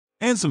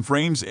Handsome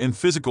frames and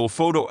physical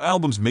photo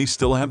albums may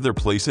still have their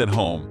place at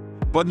home,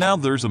 but now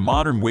there's a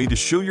modern way to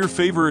show your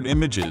favorite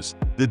images: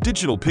 the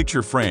digital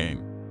picture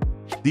frame.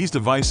 These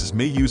devices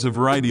may use a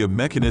variety of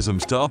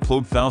mechanisms to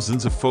upload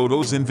thousands of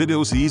photos and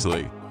videos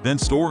easily, then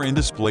store and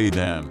display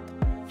them.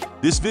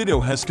 This video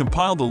has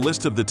compiled a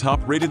list of the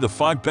top-rated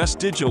 5 best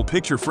digital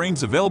picture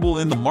frames available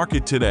in the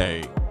market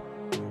today.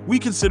 We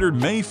considered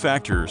many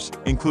factors,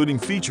 including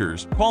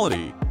features,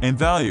 quality, and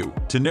value,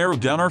 to narrow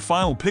down our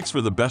final picks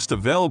for the best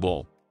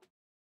available.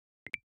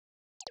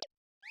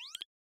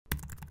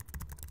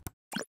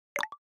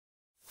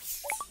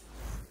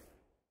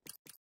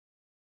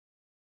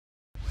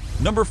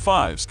 Number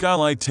 5.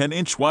 Skylight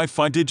 10-inch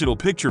Wi-Fi digital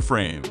picture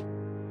frame.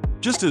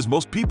 Just as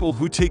most people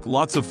who take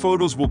lots of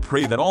photos will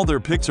pray that all their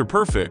pics are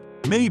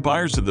perfect, many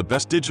buyers of the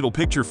best digital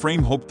picture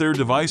frame hope their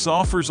device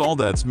offers all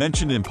that's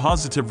mentioned in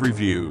positive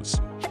reviews.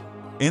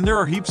 And there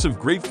are heaps of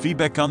great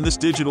feedback on this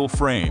digital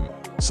frame,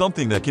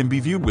 something that can be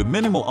viewed with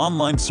minimal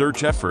online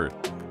search effort.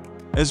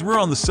 As we're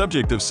on the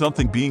subject of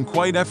something being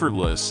quite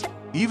effortless,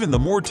 even the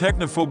more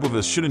technophobe of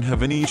us shouldn't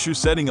have any issue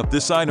setting up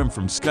this item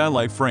from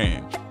Skylight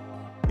Frame.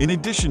 In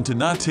addition to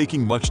not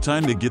taking much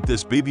time to get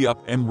this baby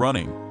up and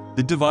running,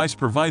 the device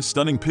provides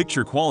stunning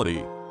picture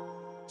quality.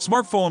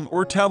 Smartphone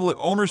or tablet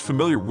owners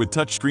familiar with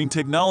touchscreen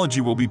technology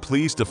will be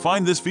pleased to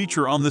find this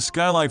feature on the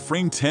Skylight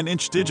Frame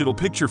 10-inch digital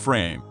picture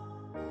frame.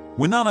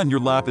 When not on your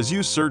lap as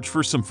you search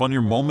for some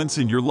funnier moments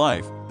in your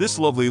life, this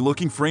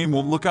lovely-looking frame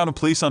won't look out of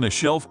place on a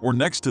shelf or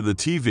next to the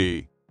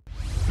TV.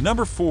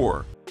 Number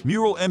 4.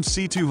 Meural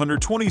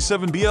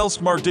MC227BL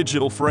Smart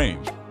Digital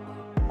Frame.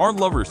 Art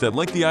lovers that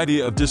like the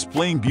idea of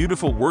displaying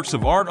beautiful works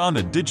of art on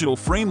a digital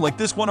frame like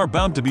this one are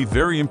bound to be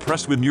very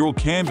impressed with Meural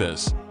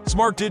Canvas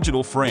Smart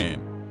Digital Frame.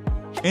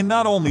 And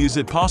not only is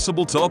it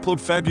possible to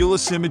upload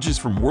fabulous images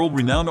from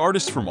world-renowned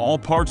artists from all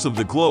parts of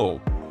the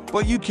globe,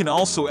 but you can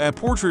also add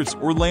portraits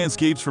or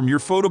landscapes from your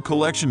photo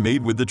collection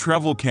made with the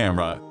travel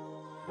camera.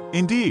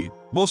 Indeed,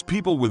 most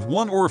people with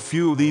one or a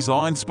few of these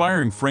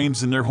awe-inspiring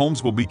frames in their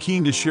homes will be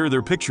keen to share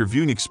their picture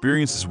viewing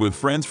experiences with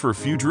friends for a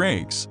few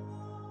drinks.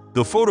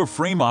 The photo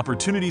frame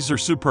opportunities are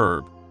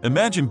superb.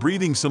 Imagine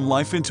breathing some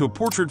life into a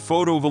portrait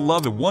photo of a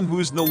loved one who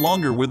is no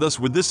longer with us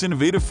with this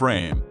innovative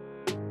frame.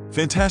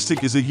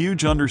 Fantastic is a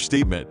huge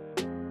understatement.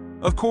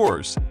 Of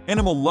course,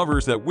 animal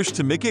lovers that wish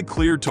to make it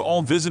clear to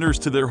all visitors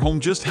to their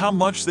home just how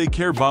much they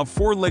care about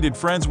four-legged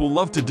friends will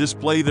love to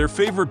display their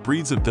favorite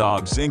breeds of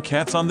dogs and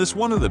cats on this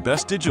one of the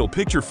best digital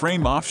picture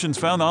frame options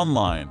found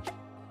online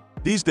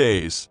these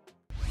days.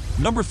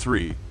 Number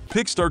 3.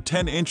 Pix-Star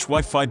 10-inch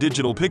Wi-Fi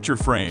digital picture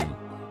frame.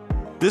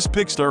 This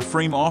Pix-Star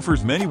frame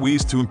offers many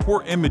ways to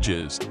import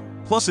images,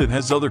 plus it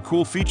has other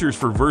cool features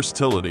for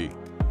versatility.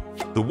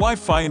 The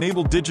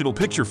Wi-Fi-enabled digital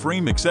picture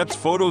frame accepts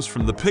photos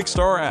from the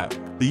Pix-Star app,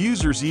 the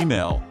user's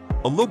email,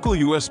 a local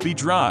USB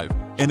drive,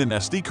 and an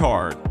SD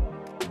card.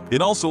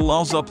 It also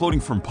allows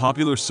uploading from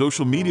popular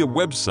social media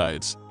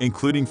websites,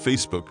 including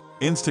Facebook,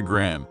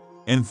 Instagram,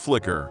 and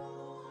Flickr.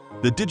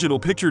 The digital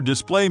picture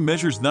display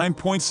measures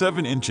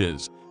 9.7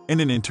 inches, and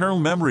an internal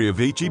memory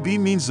of 8 GB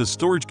means a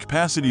storage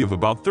capacity of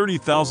about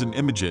 30,000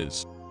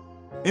 images.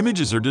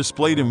 Images are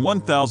displayed in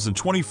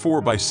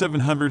 1024 by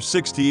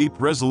 768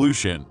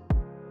 resolution.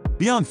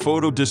 Beyond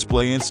photo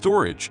display and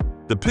storage,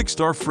 the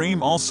Pix-Star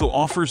frame also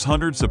offers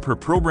hundreds of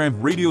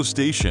pre-programmed radio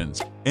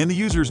stations, and the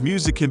user's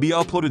music can be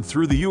uploaded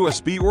through the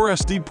USB or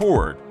SD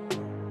port.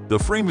 The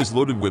frame is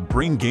loaded with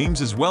brain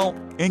games as well,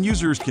 and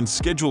users can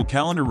schedule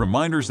calendar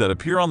reminders that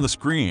appear on the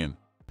screen.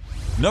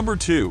 Number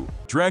 2.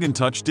 Dragon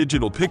Touch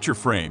Digital Picture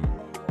Frame.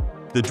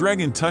 The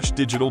Dragon Touch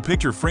Digital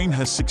Picture Frame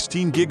has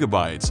 16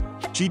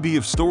 GB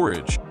of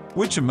storage,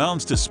 which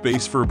amounts to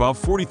space for about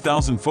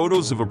 40,000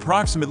 photos of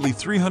approximately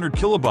 300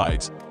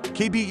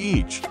 KB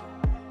each.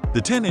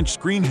 The 10-inch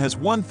screen has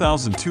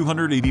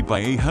 1280 by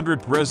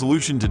 800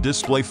 resolution to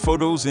display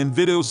photos and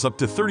videos up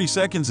to 30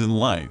 seconds in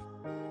length.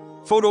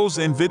 Photos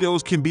and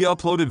videos can be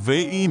uploaded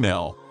via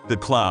email, the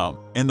cloud,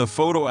 and the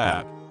photo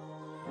app.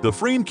 The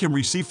frame can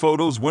receive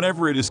photos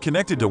whenever it is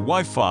connected to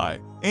Wi-Fi,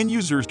 and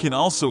users can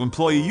also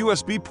employ a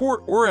USB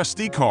port or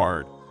SD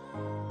card.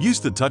 Use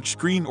the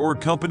touchscreen or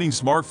accompanying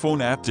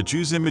smartphone app to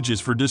choose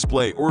images for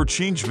display or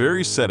change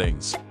various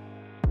settings.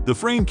 The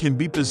frame can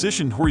be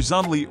positioned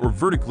horizontally or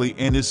vertically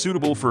and is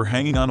suitable for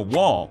hanging on a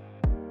wall.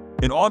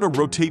 An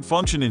auto-rotate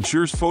function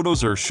ensures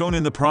photos are shown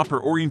in the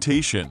proper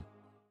orientation.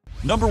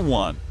 Number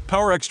 1.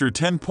 Powerextra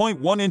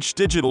 10.1-inch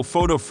Digital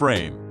Photo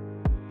Frame.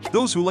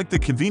 Those who like the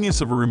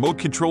convenience of a remote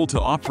control to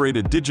operate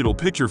a digital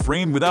picture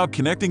frame without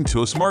connecting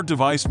to a smart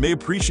device may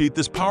appreciate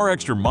this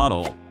Powerextra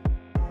model.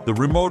 The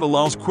remote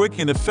allows quick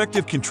and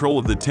effective control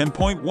of the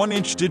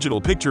 10.1-inch digital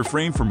picture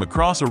frame from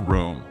across a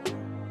room.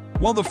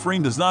 While the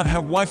frame does not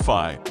have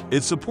Wi-Fi,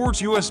 it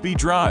supports USB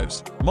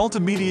drives,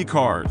 multimedia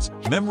cards,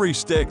 memory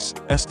sticks,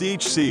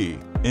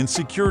 SDHC, and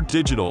secure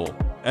digital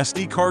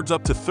SD cards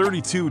up to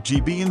 32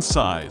 GB in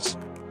size.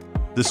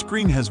 The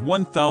screen has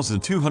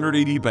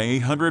 1280 by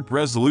 800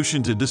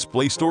 resolution to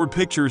display stored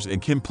pictures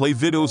and can play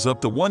videos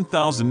up to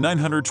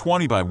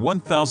 1920 by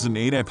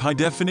 1008 at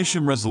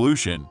high-definition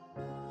resolution.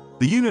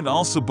 The unit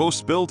also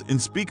boasts built-in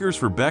speakers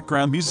for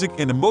background music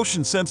and a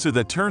motion sensor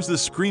that turns the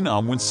screen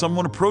on when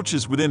someone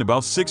approaches within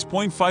about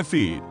 6.5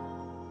 feet.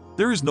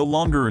 There is no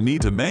longer a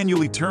need to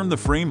manually turn the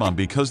frame on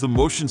because the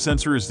motion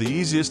sensor is the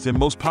easiest and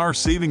most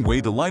power-saving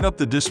way to light up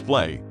the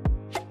display.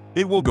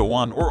 It will go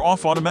on or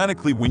off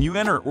automatically when you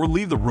enter or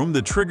leave the room.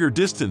 The trigger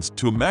distance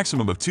to a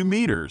maximum of 2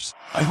 meters.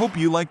 I hope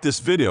you liked this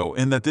video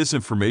and that this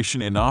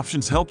information and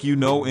options help you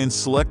know and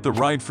select the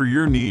ride for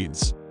your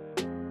needs.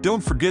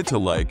 Don't forget to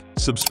like,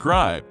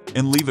 subscribe,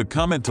 and leave a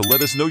comment to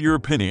let us know your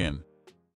opinion.